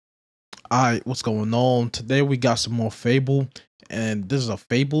Alright, what's going on? Today we got some more FabvL, and this is a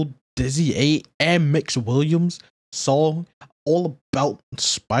FabvL, DizzyEight, and Mix Williams song all about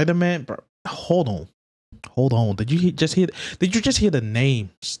Spider-Man. Bro, hold on. Did you just hear the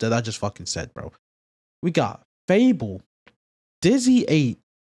names that I just fucking said, bro? We got FabvL, DizzyEight,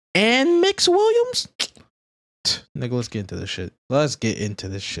 and Mix Williams. Nigga, let's get into this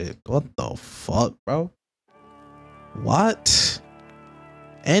shit. What the fuck, bro? What?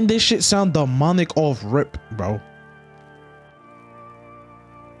 And this shit sound demonic off rip, bro.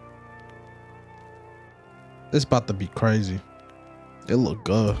 It's about to be crazy. It look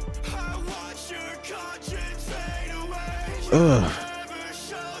good. Ugh.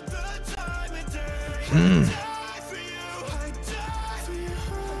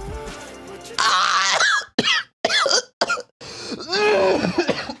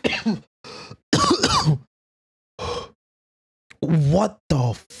 What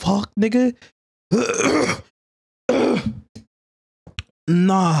the fuck, nigga?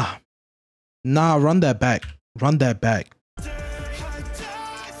 Nah, run that back.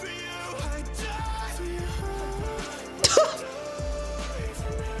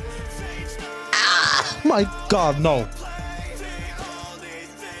 My God, no.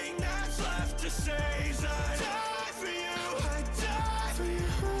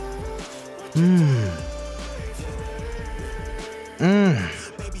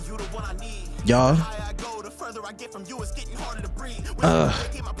 Y'all. Y'all.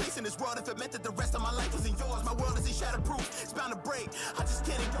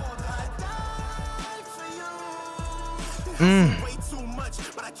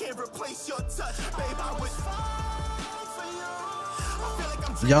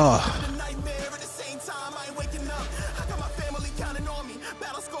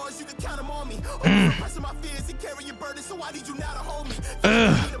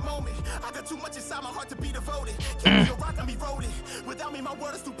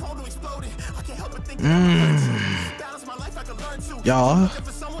 Y'all.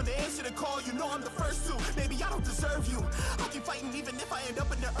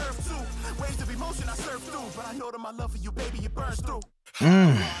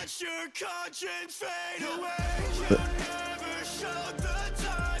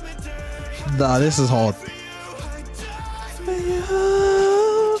 Nah, this is hard.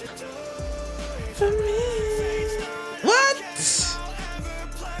 What?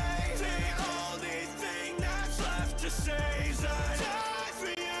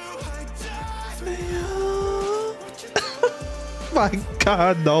 My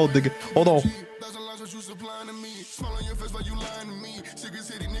God, no, nigga. Hold on.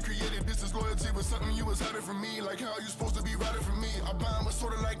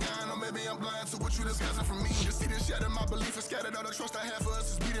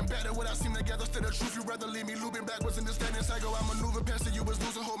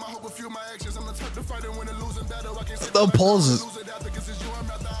 The pauses.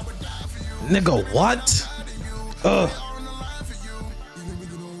 Nigga, what?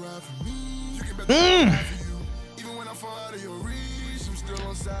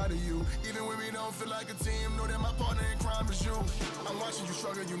 I'm watching you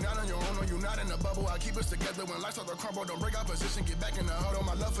struggle, you not on your own, or you not in a bubble. I keep us together when life starts to crumble. Don't break our position, get back in the huddle.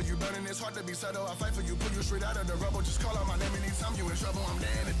 My love for you burning, it's hard to be settled. I fight for you, pull you straight out of the rubble. Just call out my name anytime you in trouble. I'm there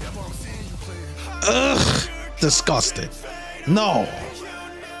in the devil, I'm seeing you clear. Ugh, disgusting. No.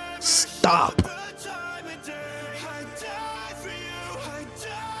 Stop.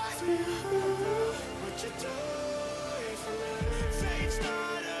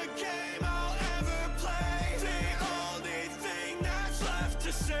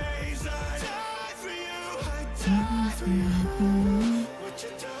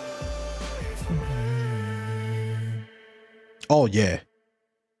 Oh yeah.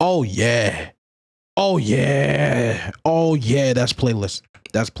 Oh yeah. Oh yeah. Oh yeah. That's playlist.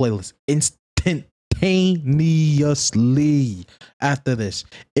 Instantaneously after this.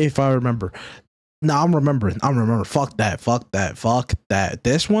 If I remember. Now I'm remembering. Fuck that.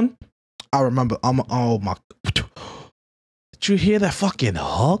 This one, I remember. Oh my. Did you hear that fucking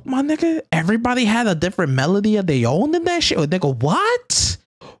hook, my nigga? Everybody had a different melody of their own in that shit. Nigga, what?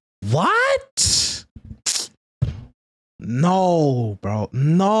 What? No, bro.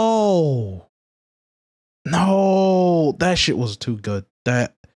 No. That shit was too good.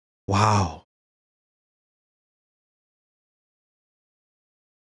 Wow.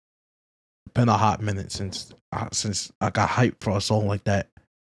 Been a hot minute since I got hyped for a song like that.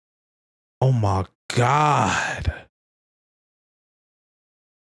 Oh my God.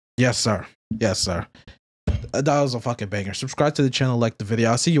 Yes, sir. That was a fucking banger. Subscribe to the channel, like the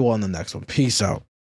video. I'll see you all in the next one. Peace out.